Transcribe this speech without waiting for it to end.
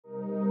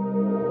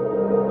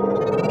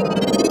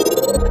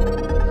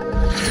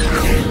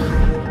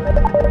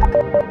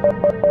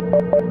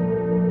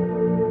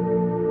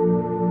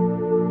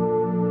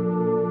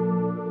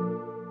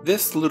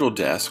This little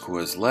desk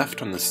was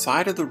left on the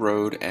side of the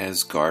road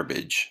as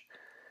garbage.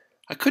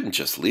 I couldn't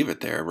just leave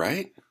it there,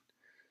 right?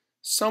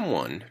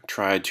 Someone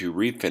tried to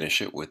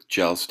refinish it with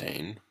gel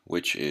stain,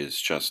 which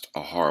is just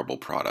a horrible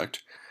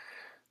product.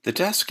 The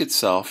desk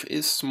itself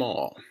is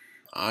small.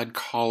 I'd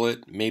call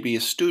it maybe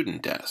a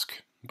student desk,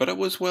 but it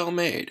was well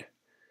made.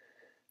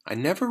 I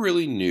never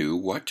really knew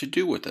what to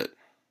do with it.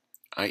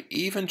 I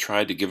even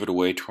tried to give it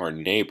away to our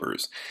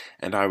neighbors,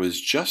 and I was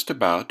just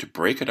about to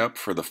break it up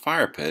for the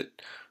fire pit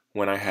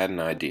when I had an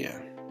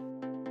idea.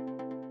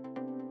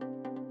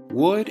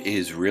 Wood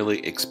is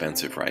really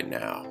expensive right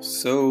now,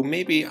 so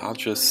maybe I'll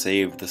just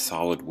save the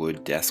solid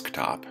wood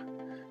desktop.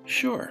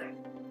 Sure,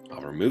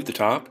 I'll remove the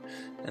top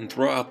and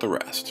throw out the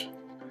rest.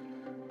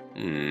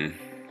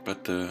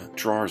 But the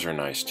drawers are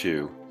nice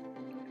too.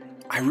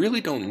 I really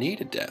don't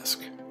need a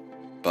desk,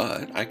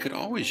 but I could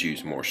always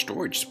use more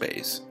storage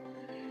space.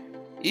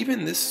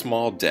 Even this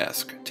small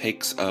desk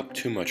takes up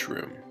too much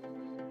room.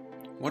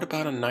 What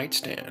about a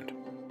nightstand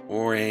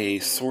or a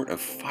sort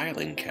of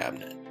filing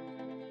cabinet?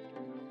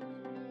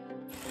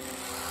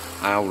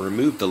 I'll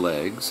remove the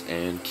legs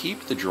and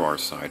keep the drawer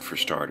side for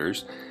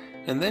starters,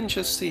 and then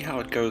just see how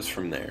it goes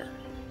from there.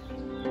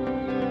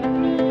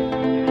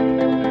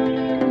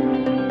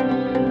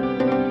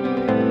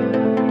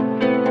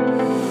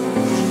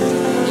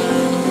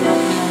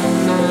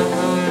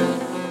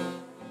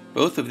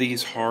 Both of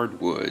these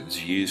hard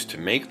woods used to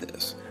make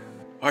this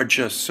are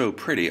just so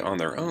pretty on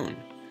their own.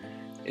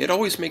 It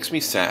always makes me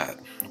sad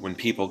when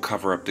people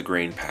cover up the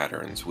grain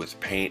patterns with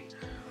paint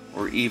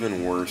or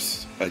even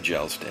worse, a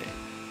gel stain.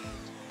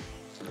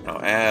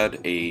 I'll add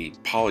a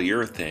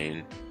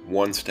polyurethane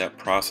one-step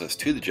process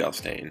to the gel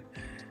stain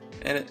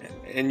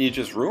and you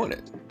just ruin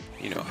it.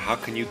 How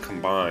can you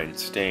combine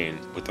stain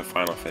with the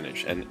final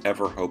finish and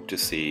ever hope to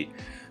see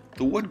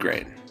the wood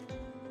grain?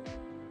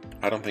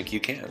 I don't think you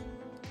can.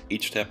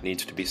 Each step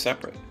needs to be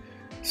separate.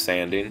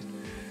 Sanding,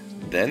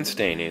 then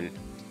staining,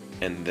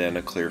 and then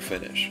a clear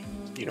finish.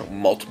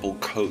 Multiple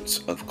coats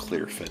of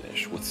clear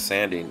finish with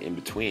sanding in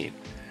between.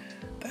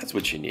 That's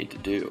what you need to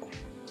do.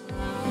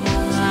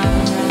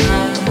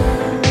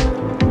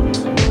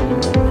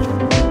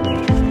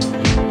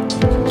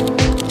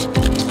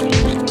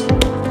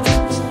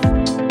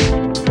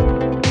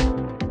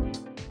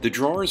 The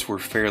drawers were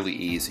fairly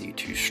easy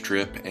to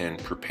strip and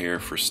prepare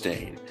for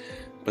stain,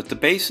 but the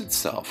base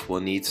itself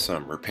will need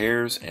some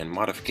repairs and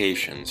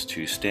modifications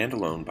to stand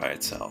alone by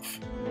itself.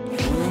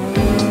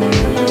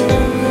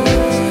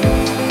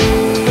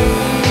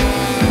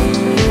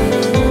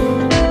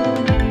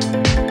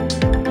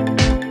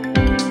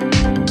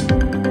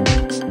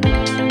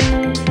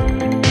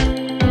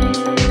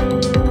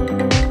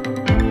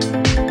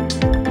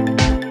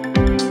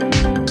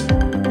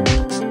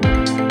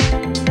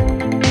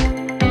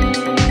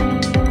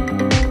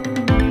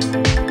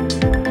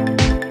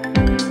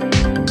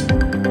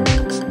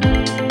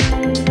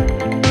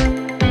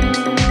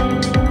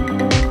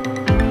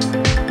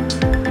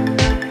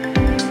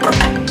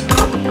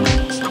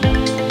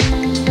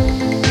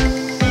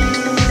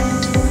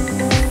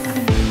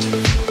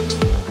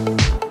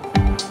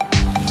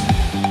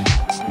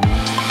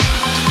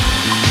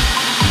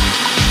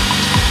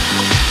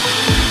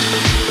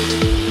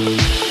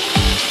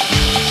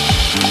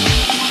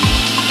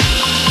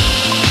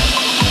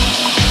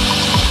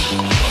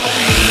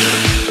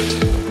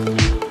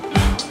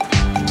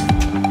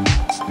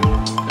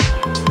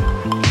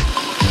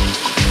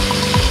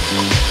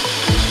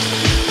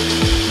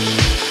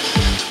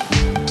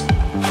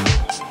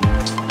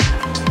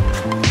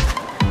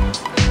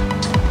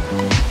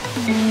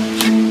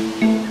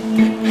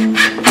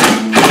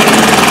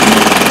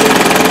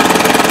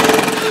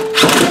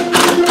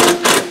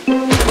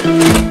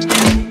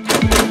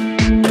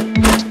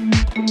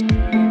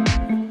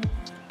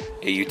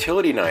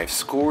 Utility knife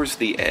scores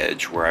the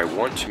edge where I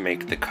want to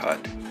make the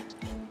cut.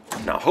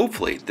 Now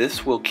hopefully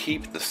this will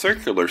keep the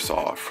circular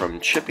saw from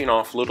chipping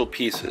off little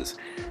pieces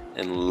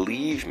and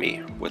leave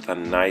me with a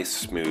nice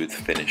smooth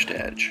finished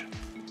edge.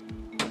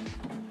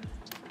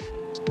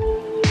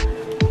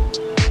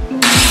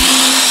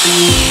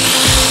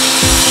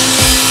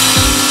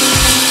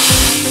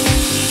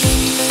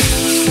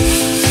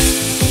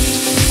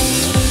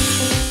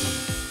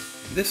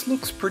 This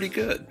looks pretty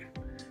good.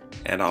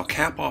 And I'll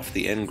cap off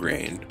the end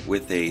grain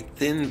with a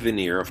thin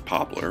veneer of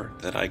poplar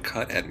that I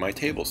cut at my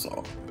table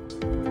saw.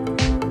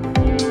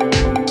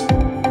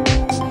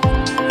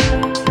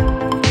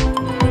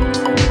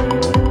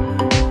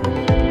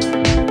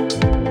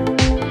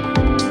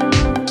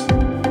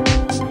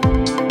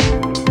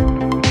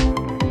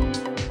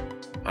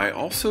 I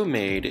also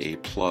made a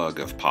plug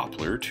of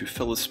poplar to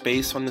fill a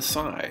space on the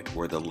side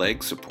where the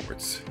leg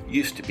supports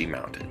used to be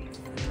mounted.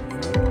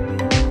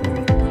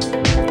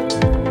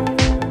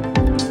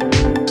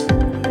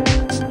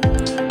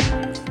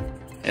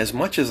 As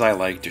much as I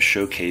like to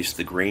showcase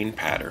the grain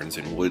patterns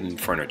in wooden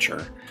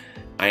furniture,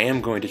 I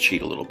am going to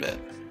cheat a little bit,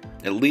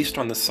 at least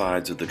on the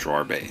sides of the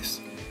drawer base.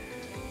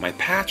 My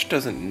patch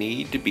doesn't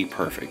need to be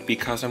perfect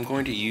because I'm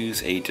going to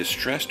use a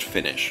distressed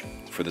finish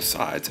for the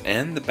sides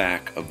and the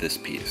back of this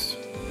piece.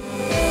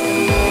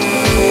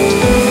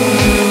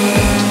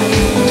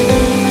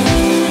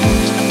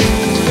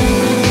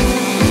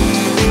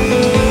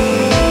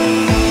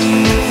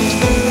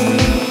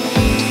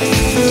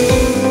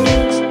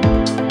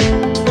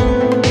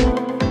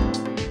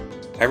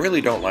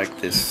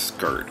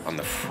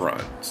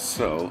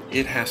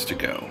 it has to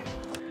go.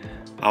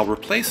 I'll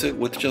replace it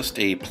with just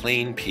a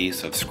plain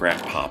piece of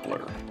scrap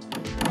poplar.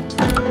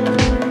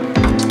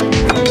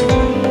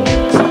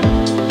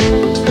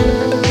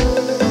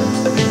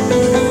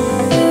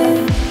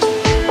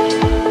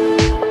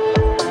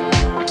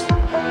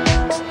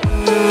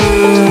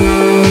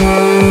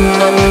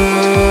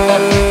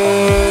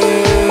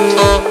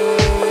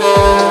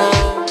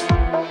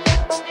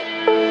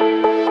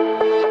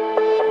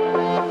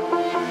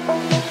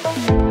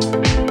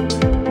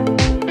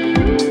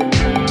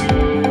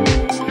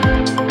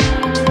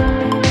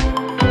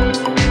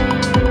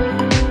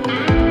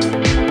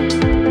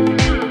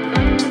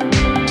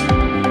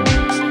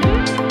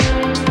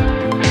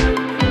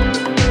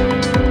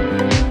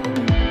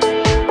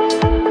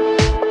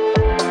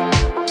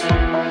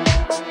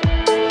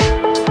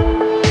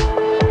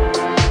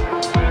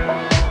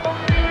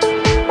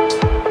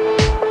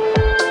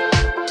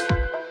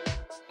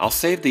 I'll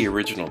save the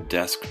original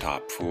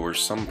desktop for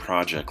some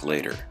project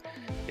later.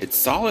 It's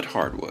solid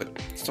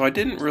hardwood, so I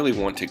didn't really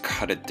want to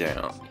cut it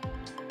down.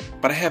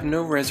 But I have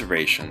no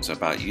reservations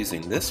about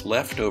using this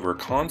leftover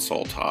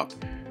console top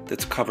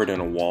that's covered in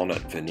a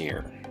walnut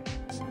veneer.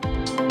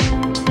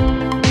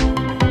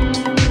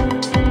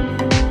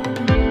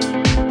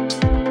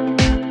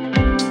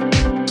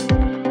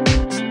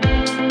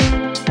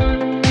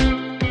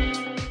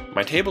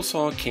 My table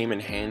saw came in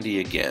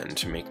handy again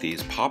to make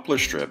these poplar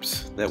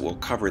strips that will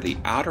cover the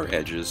outer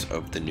edges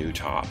of the new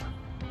top.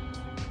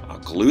 I'll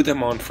glue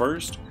them on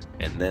first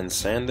and then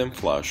sand them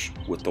flush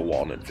with the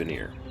walnut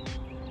veneer.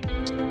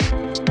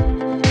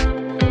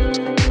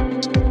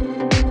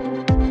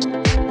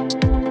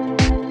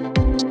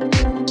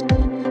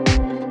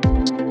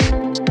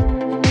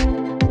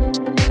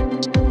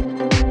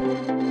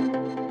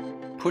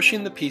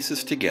 Pushing the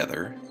pieces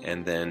together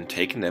and then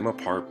taking them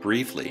apart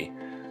briefly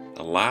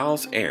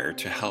allows air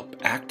to help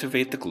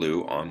activate the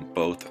glue on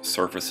both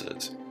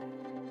surfaces.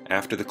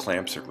 After the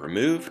clamps are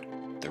removed,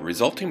 the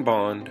resulting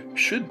bond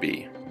should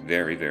be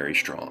very, very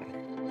strong.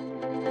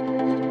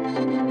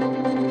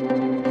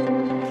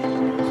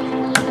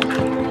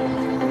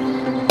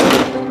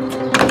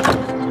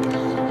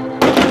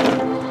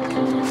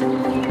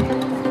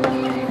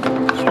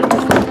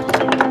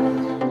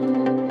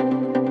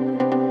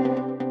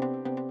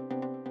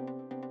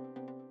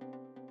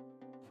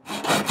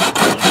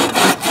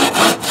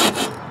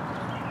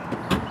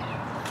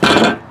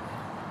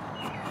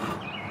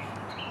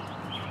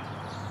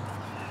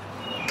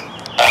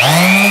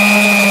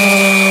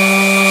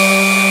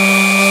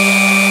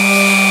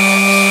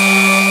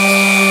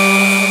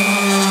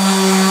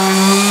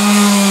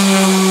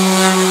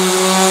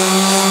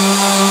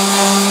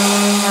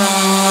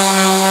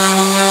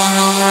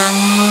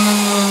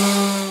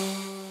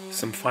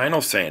 Some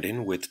final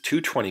sanding with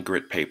 220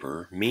 grit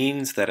paper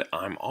means that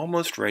I'm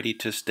almost ready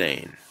to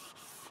stain.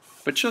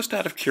 But just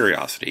out of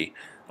curiosity,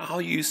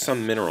 I'll use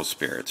some mineral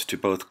spirits to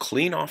both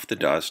clean off the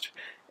dust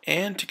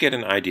and to get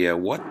an idea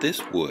what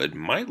this wood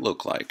might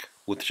look like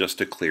with just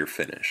a clear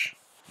finish.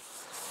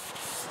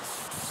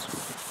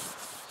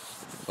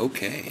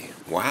 Okay,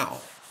 wow.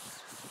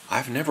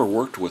 I've never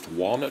worked with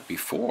walnut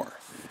before,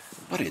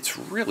 but it's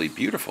really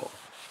beautiful,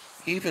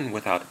 even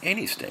without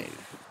any stain.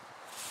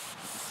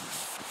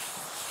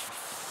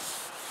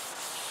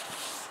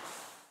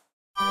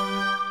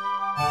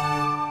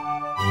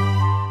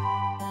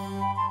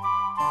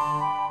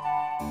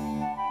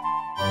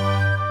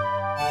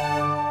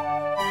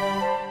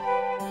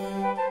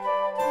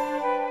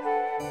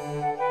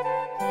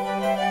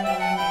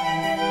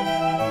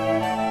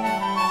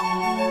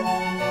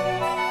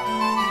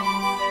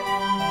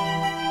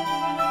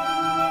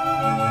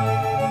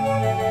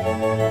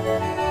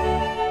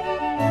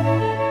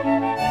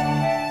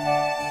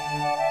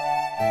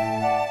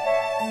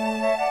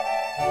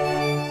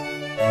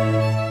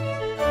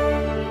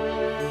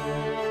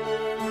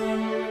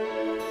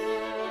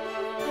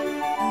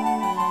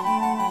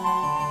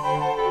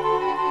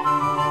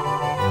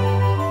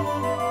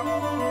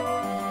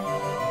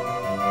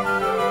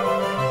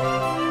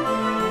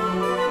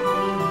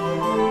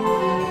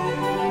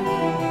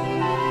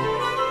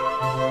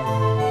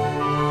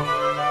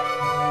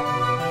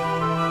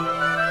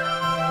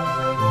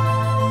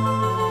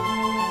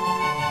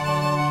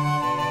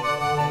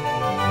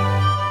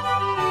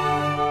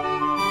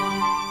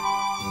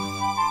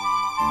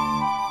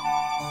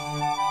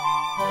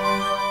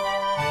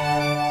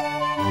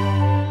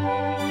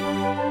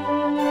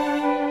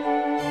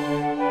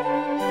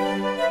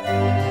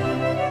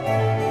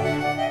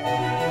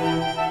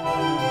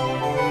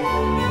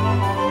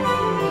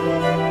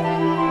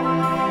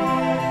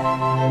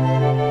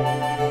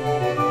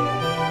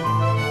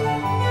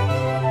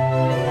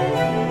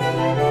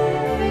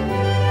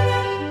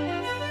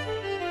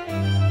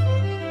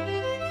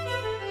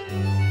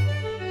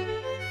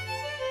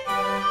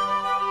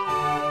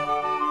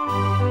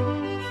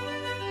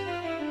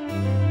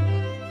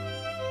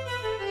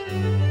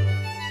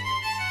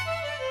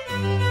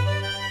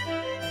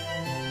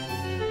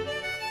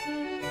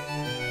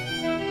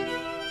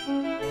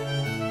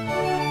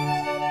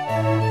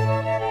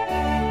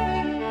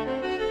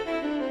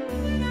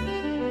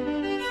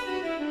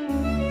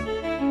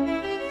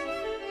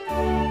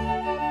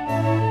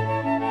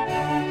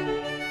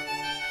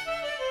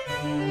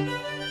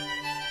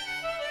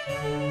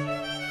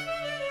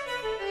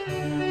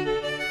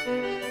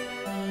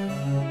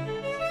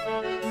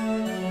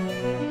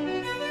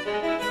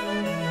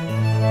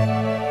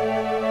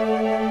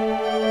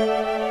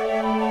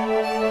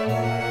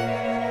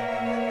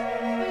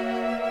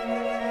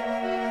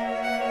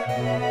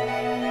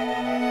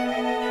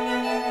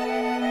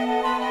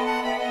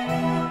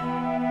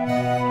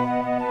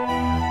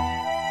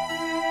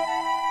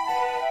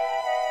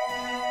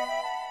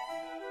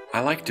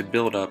 like to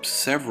build up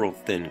several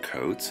thin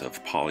coats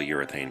of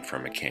polyurethane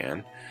from a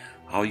can.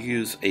 I'll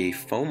use a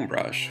foam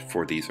brush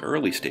for these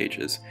early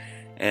stages,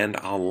 and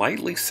I'll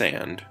lightly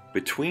sand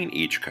between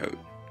each coat.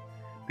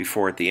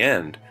 Before at the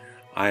end,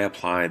 I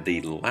apply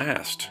the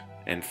last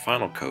and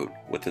final coat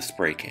with a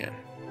spray can.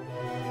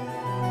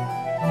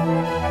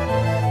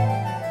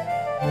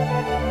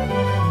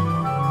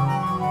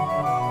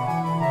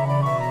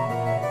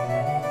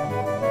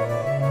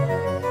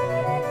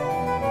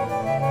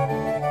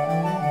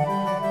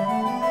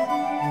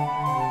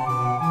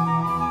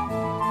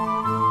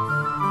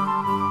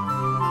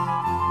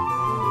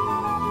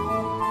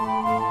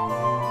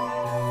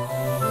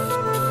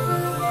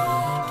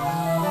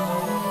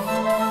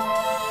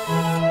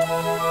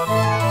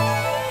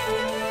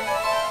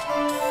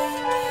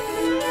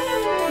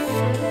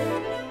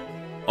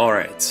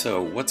 Alright,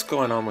 so what's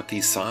going on with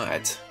these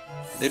sides?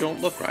 They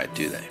don't look right,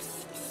 do they?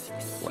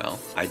 Well,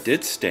 I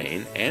did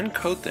stain and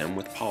coat them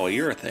with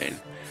polyurethane,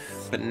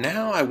 but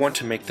now I want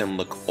to make them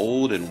look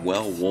old and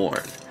well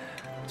worn,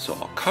 so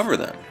I'll cover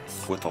them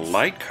with a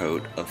light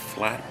coat of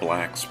flat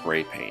black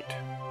spray paint.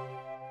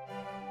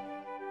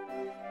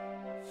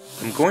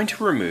 I'm going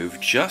to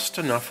remove just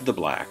enough of the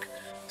black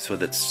so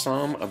that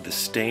some of the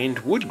stained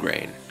wood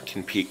grain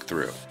can peek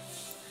through.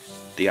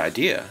 The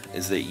idea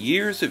is that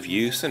years of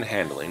use and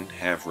handling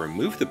have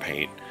removed the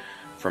paint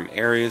from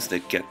areas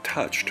that get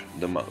touched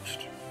the most.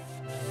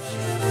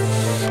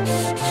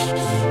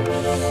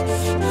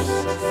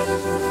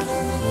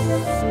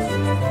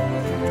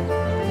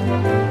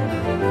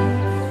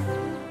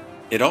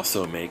 It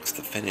also makes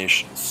the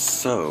finish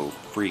so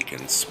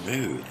freaking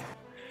smooth.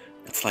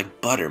 It's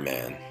like butter,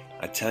 man.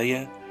 I tell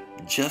ya,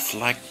 just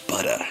like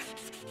butter.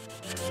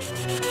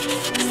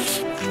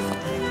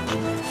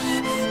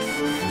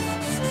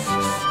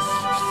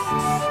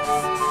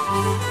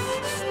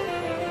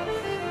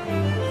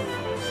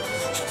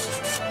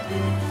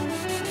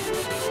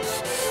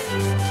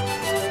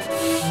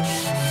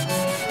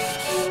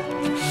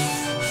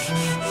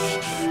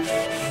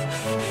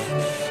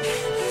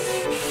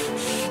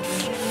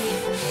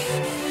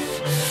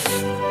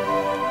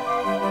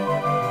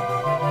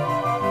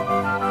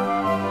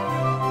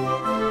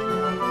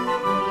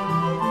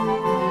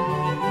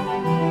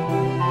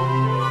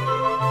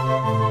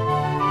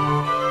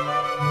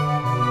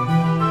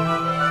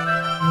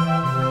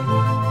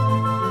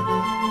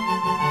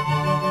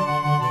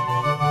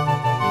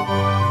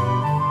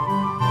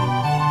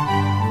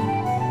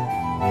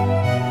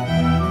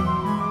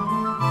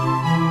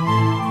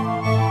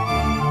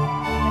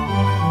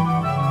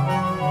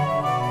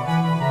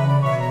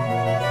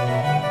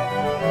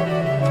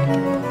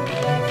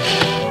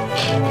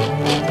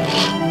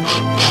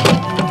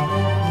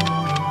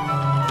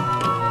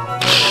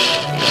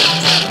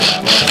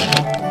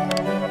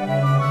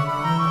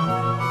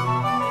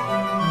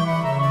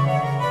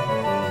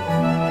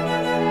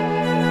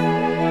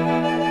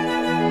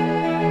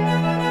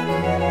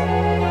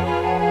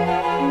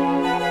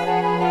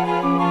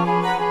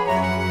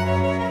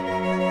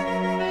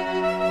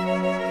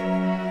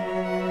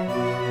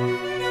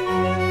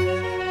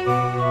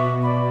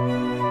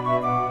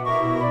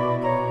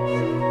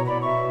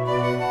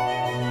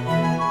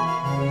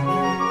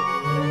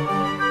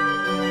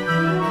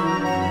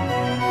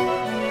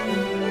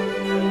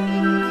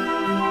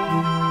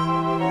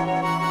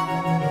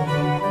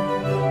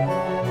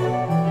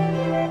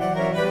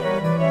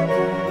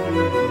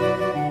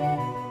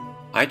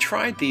 I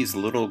tried these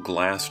little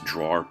glass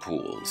drawer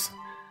pools.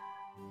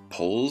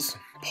 Poles?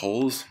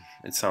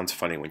 It sounds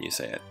funny when you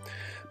say it.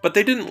 But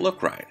they didn't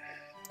look right.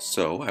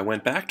 So I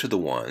went back to the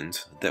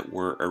ones that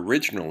were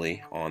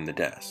originally on the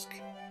desk.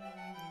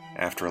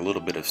 After a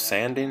little bit of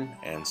sanding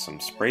and some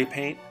spray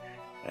paint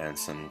and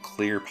some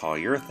clear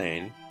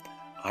polyurethane,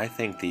 I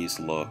think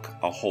these look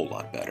a whole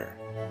lot better.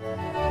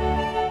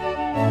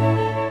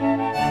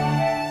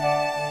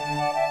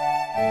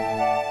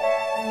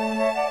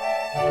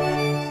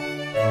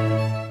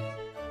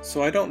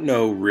 So I don't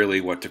know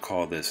really what to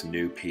call this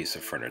new piece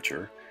of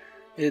furniture.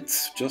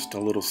 It's just a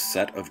little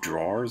set of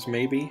drawers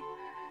maybe,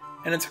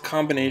 and it's a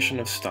combination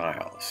of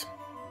styles.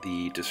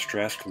 The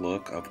distressed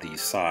look of the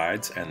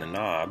sides and the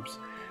knobs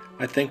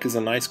I think is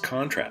a nice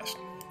contrast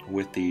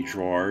with the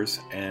drawers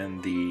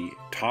and the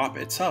top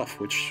itself,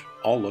 which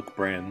all look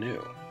brand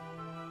new.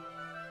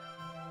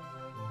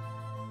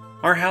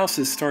 Our house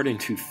is starting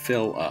to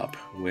fill up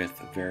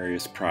with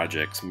various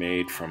projects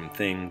made from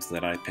things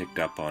that I picked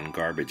up on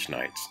garbage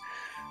nights.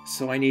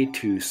 So I need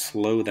to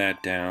slow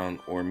that down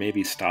or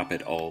maybe stop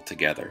it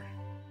altogether.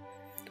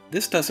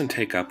 This doesn't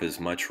take up as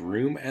much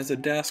room as a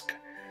desk,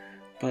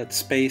 but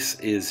space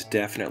is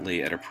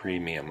definitely at a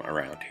premium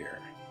around here.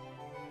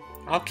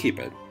 I'll keep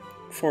it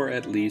for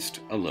at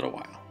least a little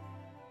while.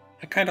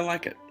 I kinda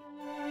like it.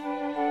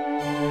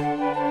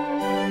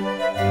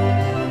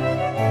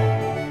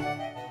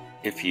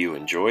 If you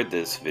enjoyed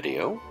this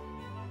video,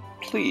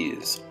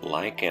 please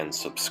like and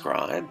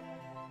subscribe.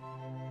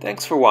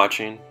 Thanks for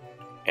watching.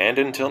 And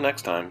until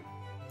next time,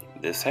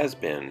 this has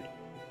been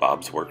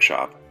Bob's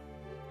Workshop.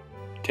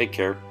 Take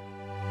care.